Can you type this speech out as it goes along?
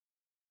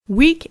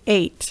Week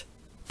 8.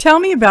 Tell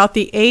me about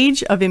the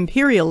Age of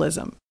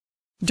Imperialism.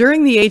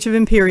 During the Age of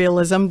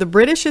Imperialism, the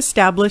British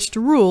established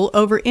rule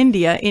over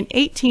India in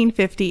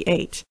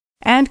 1858,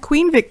 and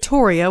Queen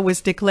Victoria was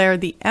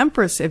declared the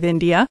Empress of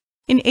India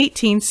in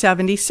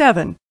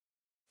 1877.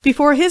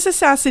 Before his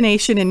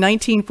assassination in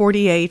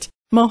 1948,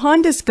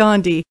 Mohandas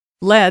Gandhi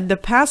led the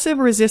passive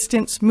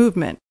resistance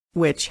movement,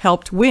 which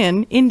helped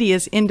win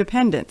India's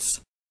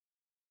independence.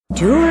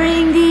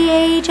 During the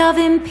Age of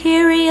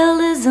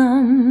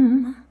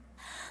Imperialism,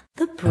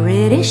 the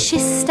British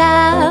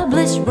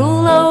established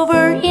rule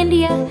over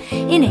India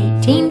in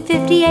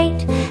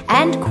 1858,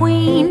 and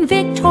Queen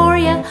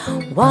Victoria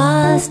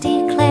was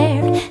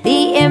declared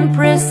the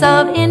Empress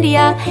of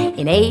India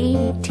in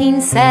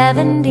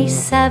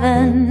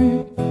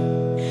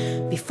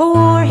 1877.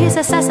 Before his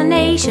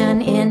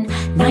assassination in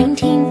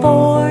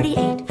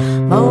 1948,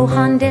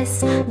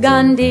 Mohandas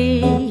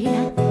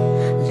Gandhi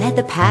led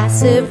the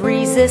passive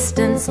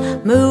resistance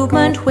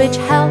movement which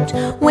helped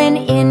win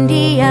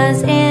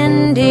India's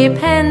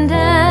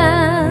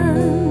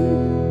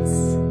independence.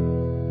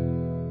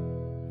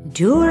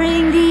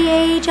 During the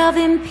Age of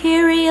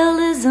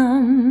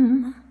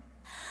Imperialism,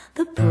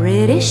 the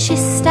British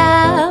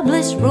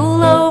established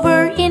rule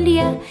over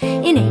India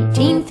in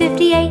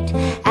 1858,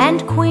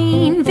 and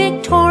Queen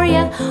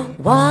Victoria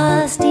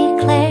was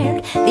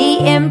declared the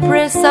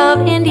Empress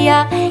of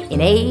India in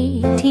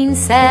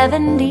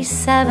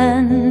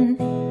 1877.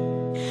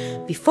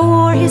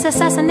 Before his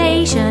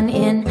assassination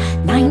in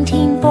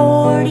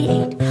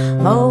 1948,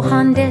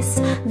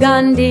 Mohandas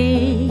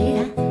Gandhi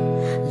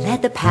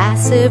led the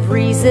passive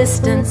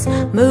resistance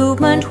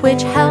movement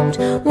which helped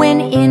win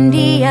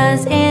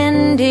India's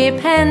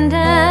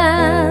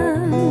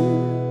independence.